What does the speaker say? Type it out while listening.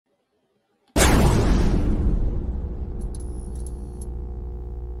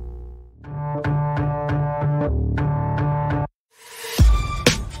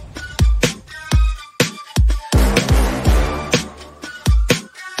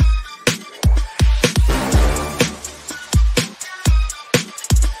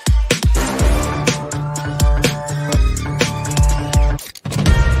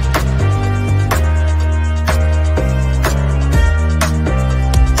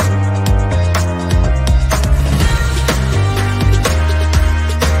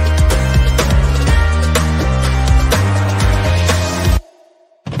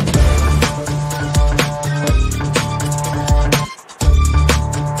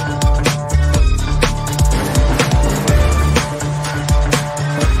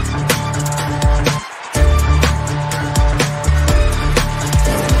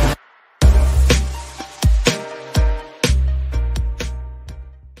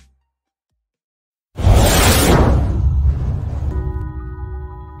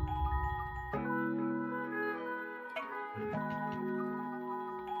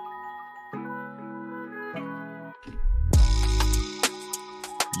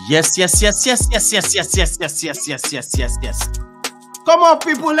Yes, yes, yes, yes, yes, yes, yes, yes, yes, yes, yes, yes, yes, yes. Come on,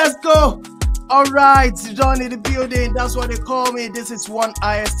 people, let's go. All right, John in the building. That's what they call me. This is One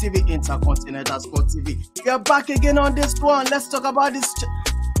ISTV, Intercontinental Sport TV. We are back again on this one. Let's talk about these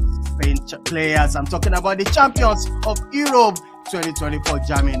Spain players. I'm talking about the champions of Europe 2024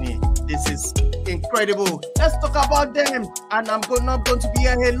 Germany. This is incredible. Let's talk about them. And I'm not going to be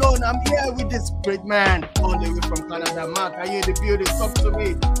here alone. I'm here with this great man all the way from Canada. Mark, are you in the building? Talk to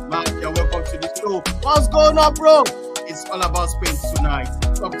me. Mark, you're welcome to the show. What's going on, bro? It's all about Spain tonight.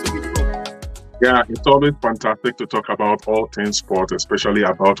 Talk to me, bro. Yeah, it's always fantastic to talk about all things sport, especially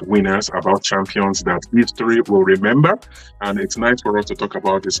about winners, about champions that history will remember. And it's nice for us to talk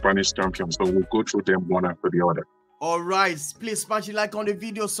about the Spanish champions. So we'll go through them one after the other. All right, please smash the like on the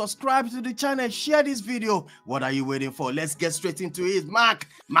video, subscribe to the channel, share this video. What are you waiting for? Let's get straight into it. Mark.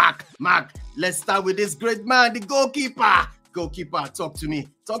 Let's start with this great man, the goalkeeper. Goalkeeper, talk to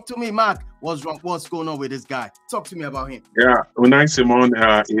me, Mark. What's wrong? What's going on with this guy? Talk to me about him. Yeah, Unai Simon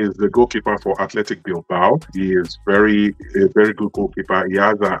is the goalkeeper for Athletic Bilbao. He is a very good goalkeeper. He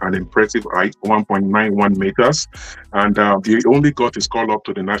has an impressive height, 1.91 meters, and he only got his call up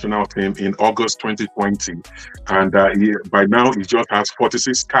to the national team in August 2020. And by now he just has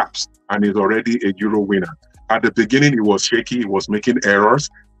 46 caps and is already a Euro winner. At the beginning, he was shaky. He was making errors,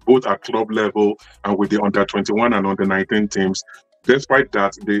 both at club level and with the under-21 and under-19 teams. Despite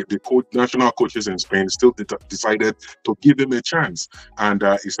that, the national coaches in Spain still decided to give him a chance, and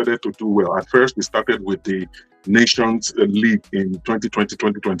he started to do well. At first, he started with the Nations League in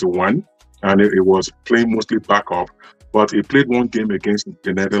 2020-2021, and it was playing mostly backup, but he played one game against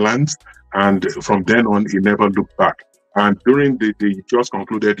the Netherlands, and from then on, he never looked back. And during the just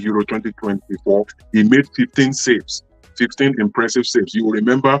concluded Euro 2024, he made 15 saves. 15 impressive saves. You will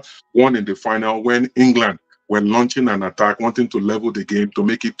remember one in the final when England were launching an attack, wanting to level the game to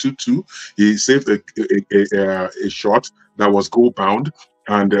make it 2-2. He saved a shot that was goal bound,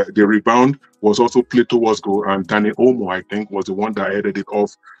 and the rebound was also played towards goal. And Dani Olmo, I think, was the one that headed it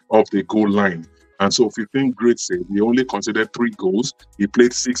off the goal line. And so 15 great saves. He only considered 3 goals. He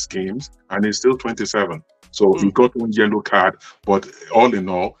played 6 games, and he's still 27. So he got 1 yellow card, but all in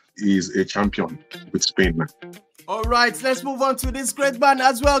all, he's a champion with Spain now. All right, let's move on to this great man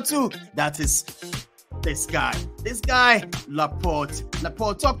as well too. That is this guy, Laporte.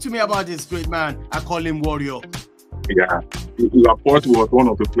 Laporte, talk to me about this great man. I call him Warrior. Yeah, Laporte was one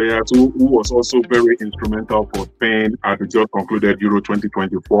of the players who was also very instrumental for Spain at the just concluded Euro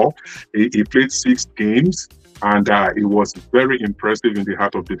 2024. He played 6 games, and he was very impressive in the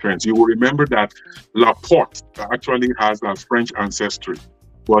heart of defense. You will remember that Laporte actually has a French ancestry,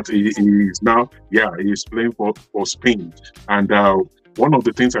 but he is now, he's playing for Spain. And one of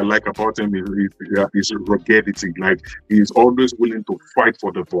the things I like about him is ruggedity. Like, he's always willing to fight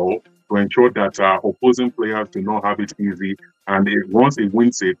for the ball to ensure that opposing players do not have it easy. And once he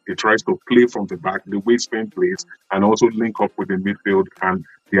wins it, he tries to play from the back, the way Spain plays, and also link up with the midfield and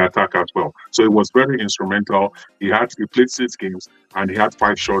the attack as well. So it was very instrumental. He played 6 games, and he had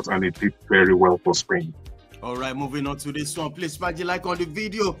 5 shots, and he did very well for Spain. All right, moving on to this one. Please smash the like on the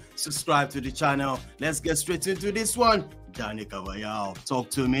video, subscribe to the channel. Let's get straight into this one. Dani Carvajal,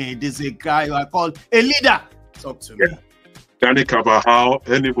 talk to me. This is a guy I call a leader. Talk to me. Dani Carvajal,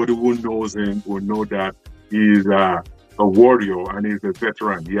 anybody who knows him will know that he's a warrior and he's a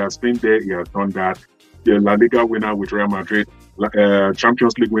veteran. He has been there, he has done that. The La Liga winner with Real Madrid,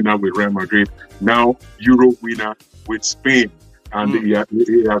 Champions League winner with Real Madrid, now Euro winner with Spain. And he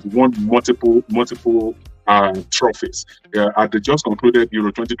has won multiple trophies. At the just concluded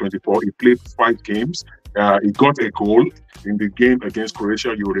Euro 2024, he played 5 games. He got a goal in the game against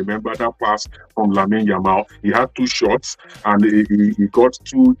Croatia. You remember that pass from Lamine Yamal. He had 2 shots, and he got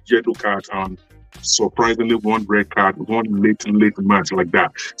 2 yellow cards and surprisingly 1 red card, 1 late match like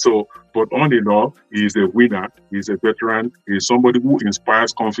that. So, but all in all, he's a winner. He's a veteran. He's somebody who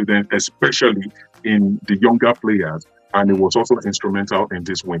inspires confidence, especially in the younger players. And he was also instrumental in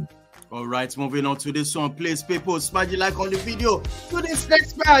this win. All right, moving on to this one. Please, people, smash the like on the video. To this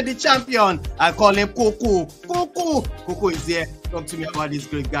next guy, the champion. I call him Coco. Coco is here. Talk to me about this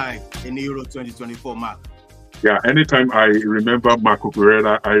great guy in the Euro 2024, Mark. Yeah, anytime I remember Marco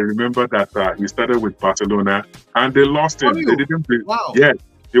Guerrera, I remember that he started with Barcelona and they lost him. They didn't play. Wow. Yeah,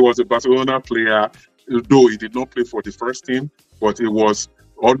 he was a Barcelona player, though he did not play for the first team, but he was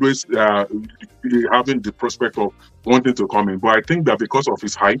always having the prospect of wanting to come in. But I think that because of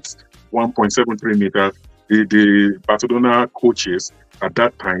his height, 1.73 meters, the Barcelona coaches at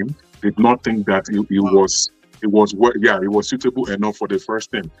that time did not think that he was it was suitable enough for the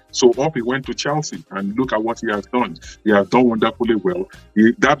first team. So up he went to Chelsea, and look at what he has done. He has done wonderfully well.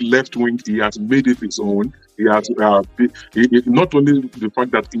 That left wing, he has made it his own. He has not only the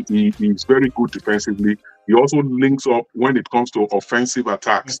fact that he is very good defensively, he also links up when it comes to offensive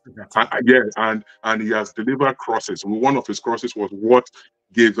attacks. And he has delivered crosses. One of his crosses was what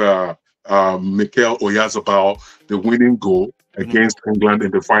gave Mikel Oyarzabal the winning goal against England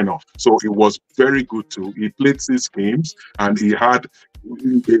in the final. So it was very good too. He played 6 games and he had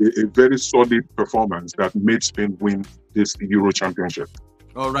a very solid performance that made Spain win this Euro Championship.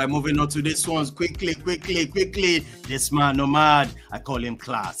 All right, moving on to this one quickly. This man, Nomad, I call him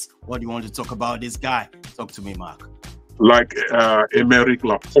class. What do you want to talk about this guy? Talk to me, Mark. Like Aymeric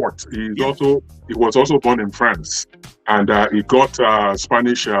Laporte, he was also born in France, and he got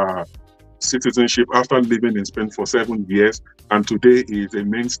Spanish citizenship after living in Spain for 7 years, and today he is a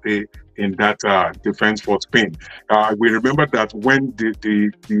mainstay in that defense for Spain. We remember that when the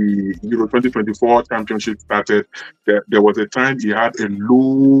Euro 2024 championship started, there was a time he had a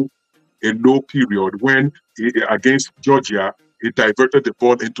low period when against Georgia, he diverted the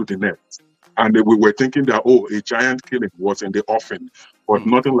ball into the net. And we were thinking that, a giant killing was in the offing. But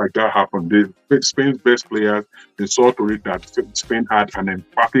nothing like that happened. Spain's best players, they saw to it that Spain had an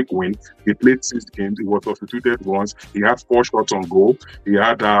emphatic win. He played 6 games. He was substituted once. He had 4 shots on goal. He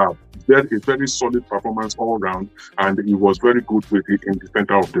had a very solid performance all round. And he was very good with it in the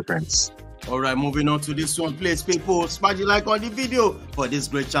center of defense. All right, moving on to this one. Please, people, smash the like on the video for this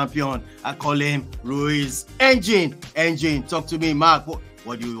great champion. I call him Ruiz. Engine, talk to me, Mark.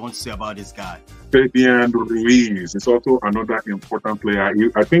 What do you want to say about this guy? Fabian Ruiz is also another important player.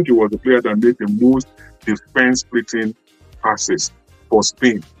 I think he was the player that made the most defense-splitting passes for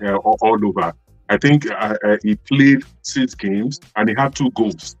Spain all over. I think he played 6 games and he had 2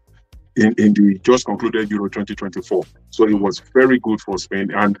 goals in the just concluded Euro 2024. So he was very good for Spain.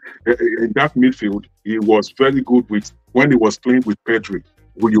 And in that midfield, he was very good when he was playing with Pedri.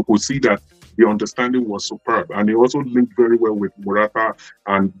 Well, you could see that the understanding was superb, and he also linked very well with Morata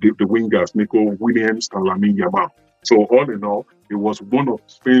and the wingers, Nico Williams and Lamine Yamal. So all in all, he was one of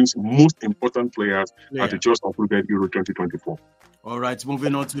Spain's most important players at the just concluded Euro 2024. All right,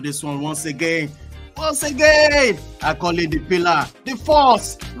 moving on to this one once again. I call it the pillar, the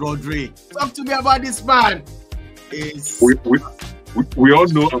force, Rodri. Talk to me about this man. We all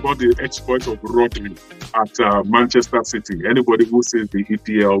know about the exploits of Rodri at Manchester City. Anybody who sees the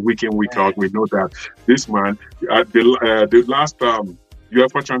EPL week in, week out, we know that this man, at the last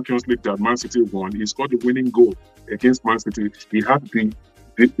UEFA Champions League that Man City won, he scored the winning goal against Man City. He had the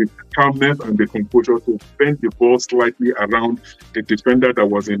calmness and the composure to bend the ball slightly around the defender that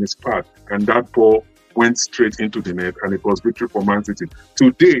was in his path, and that ball went straight into the net, and it was victory for Man City.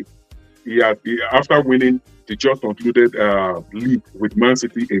 Today, after winning the just concluded league with Man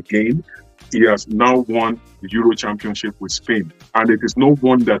City again, he has now won the Euro Championship with Spain. And it is no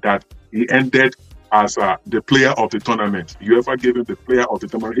wonder that he ended as the player of the tournament. UEFA gave him the player of the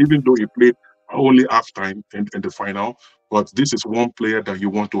tournament, even though he played only half-time in the final. But this is one player that you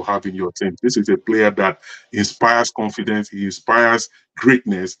want to have in your team. This is a player that inspires confidence, he inspires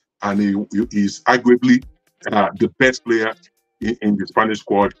greatness, and he is arguably the best player in the Spanish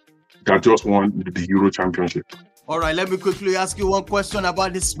squad that just won the Euro Championship. All right, let me quickly ask you one question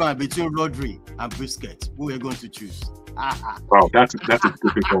about this man between Rodri and Busquets. Who are you going to choose? Wow, that is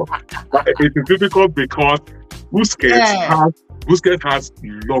difficult. It is difficult because Busquets has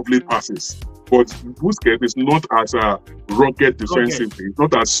lovely passes, but Busquets is not as rugged defensively. He's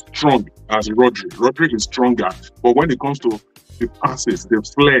not as strong as Rodri. Rodri is stronger, but when it comes to the passes, the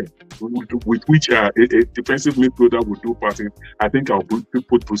flair with which a defensive midfielder would do passing, I think I'll put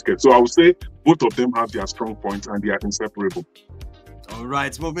Busquets. So I would say both of them have their strong points and they are inseparable. All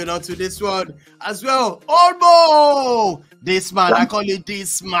right, moving on to this one as well. Olmo! This man, I call it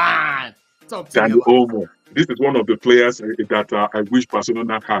this man. Talk to me about Olmo. This is one of the players that I wish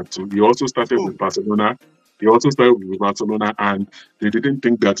Barcelona had too. He also started with Barcelona. And they didn't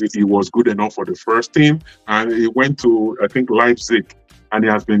think that he was good enough for the first team. And he went to, I think, Leipzig. And he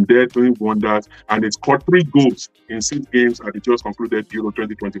has been there doing wonders. And he scored 3 goals in 6 games at the just concluded Euro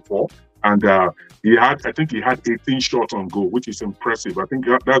 2024. And he had 18 shots on goal, which is impressive. I think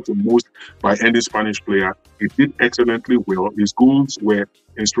that's the most by any Spanish player. He did excellently well. His goals were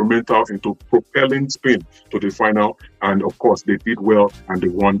instrumental into propelling Spain to the final. And of course, they did well and they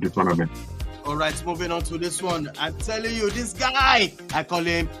won the tournament. All right, moving on to this one. I'm telling you, this guy, I call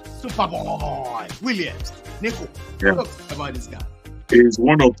him Superboy Williams. Nico, talk about this guy. is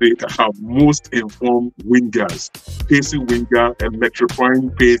one of the most informed wingers, pacey winger, electrifying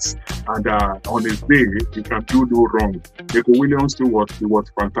pace, and on his day, he can do no wrong. Nico Williams too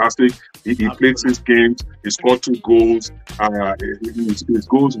was fantastic. He played 6 games, he scored 2 goals. His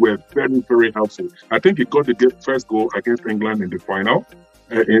goals were very, very helpful. I think he got the first goal against England in the final,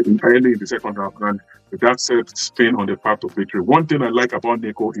 early in the second half, and that set Spain on the path to victory. One thing I like about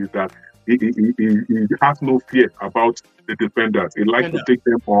Nico is that he has no fear about the defenders. He likes to take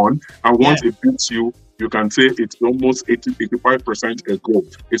them on, and once it beats you, you can say it's almost 85% a goal.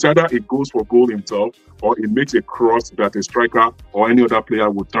 It's either it goes for goal himself, or it makes a cross that a striker or any other player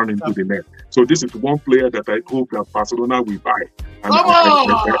would turn into the net. So this is one player that I hope that Barcelona will buy. And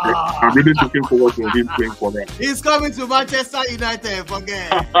I'm really looking forward to him playing for them. He's coming to Manchester United,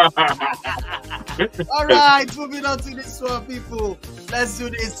 forget. All right, moving on to this one, people. Let's do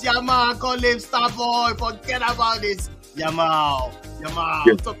this. Yamal, call him Starboy. Forget about this. Yamal.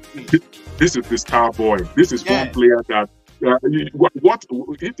 Yes. This is the star boy. This is one player that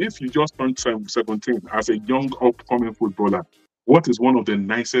if you just turned 17 as a young upcoming footballer, what is one of the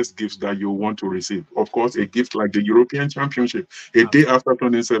nicest gifts that you want to receive? Of course, a gift like the European Championship. A day after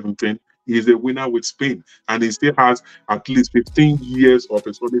turning 17, he is a winner with Spain, and he still has at least 15 years of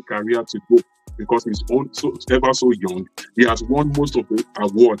a solid career to go because he's ever so young. He has won most of the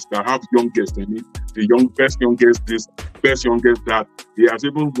awards that have youngest in it. The best youngest this, best youngest that. He has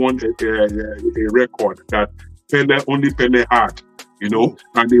even won a record that only Pele had,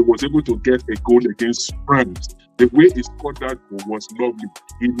 and he was able to get a goal against France. The way he scored that goal was lovely.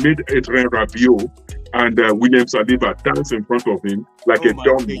 He made Adrien Rabiot and William Saliba dance in front of him like a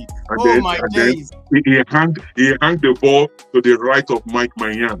dummy. And then he hung the ball to the right of Mike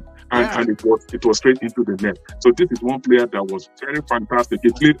Maignan. And it was straight into the net. So this is one player that was very fantastic. He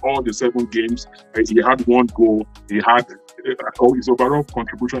played all the 7 games. He had 1 goal. He had his overall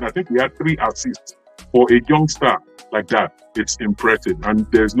contribution. I think he had 3 assists. For a young star like that, it's impressive. And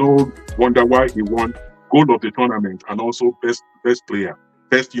there's no wonder why he won goal of the tournament and also best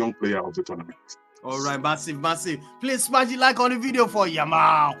young player of the tournament. All right, massive. Please smash the like on the video for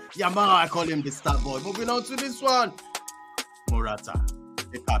Yamal. I call him the star boy. Moving on to this one. Morata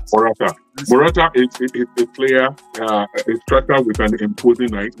is a player, a striker with an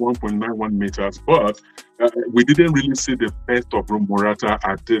imposing height, 1.91 meters, but we didn't really see the best of Morata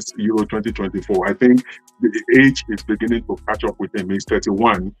at this Euro 2024. I think the age is beginning to catch up with him. He's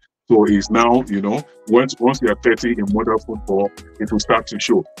 31. So he's now, once you are 30 in modern football, it will start to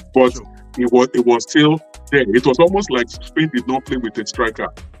show. But it was still there. It was almost like Spain did not play with a striker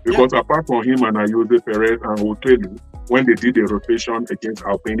because apart from him and Ayoze Perez and Otelu, when they did the rotation against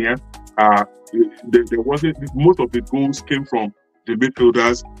Albania, there wasn't. Most of the goals came from the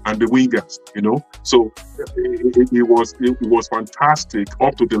midfielders and the wingers, So it was fantastic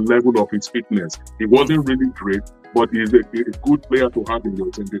up to the level of his fitness. He wasn't really great, but he's a good player to have in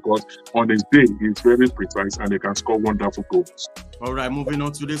your team because on his day, he's very precise and he can score wonderful goals. All right, moving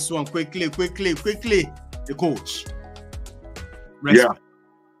on to this one quickly. The coach.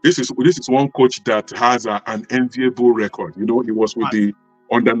 This is one coach that has an enviable record. He was with the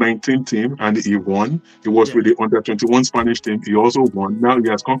under-19 team and he won. He was with the under-21 Spanish team. He also won. Now he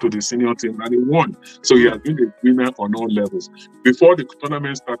has come to the senior team and he won. So he has been a winner on all levels. Before the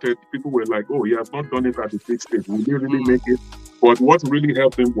tournament started, people were like, oh, he has not done it at the big stage. Will he really make it? But what really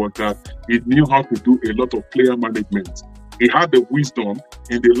helped him was that he knew how to do a lot of player management. He had the wisdom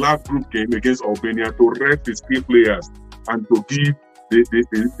in the last group game against Albania to rest his key players and to give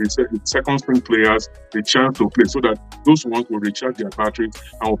the second string players the chance to play so that those ones will recharge their batteries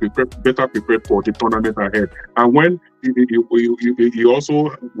and will be better prepared for the tournament ahead. And when he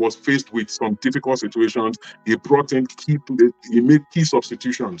also was faced with some difficult situations, he brought in he made key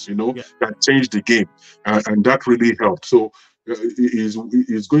substitutions, that changed the game, and that really helped. So he's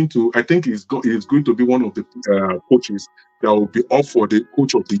going to be one of the coaches that will be up for the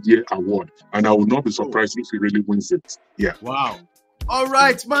Coach of the Year award, and I will not be surprised if he really wins it. Yeah. Wow. All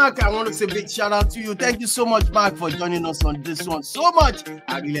right, Mark, I want to say a big shout out to you. Thank you so much, Mark, for joining us on this one so much.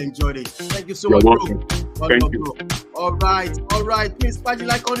 I really enjoyed it. Thank you so much, bro. Thank you. All right. Please smash the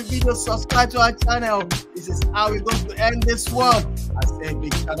like on the video, subscribe to our channel. This is how we're going to end this one. I say a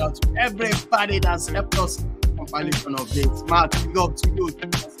big shout out to everybody that's helped us compilation of this. Mark, big up to you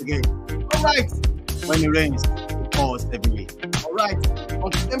once again. All right. When it rains, it pours heavily. All right. Until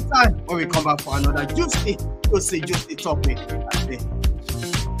the same time, when we come back for another juicy topic. I say,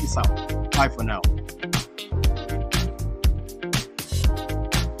 peace out. Bye for now.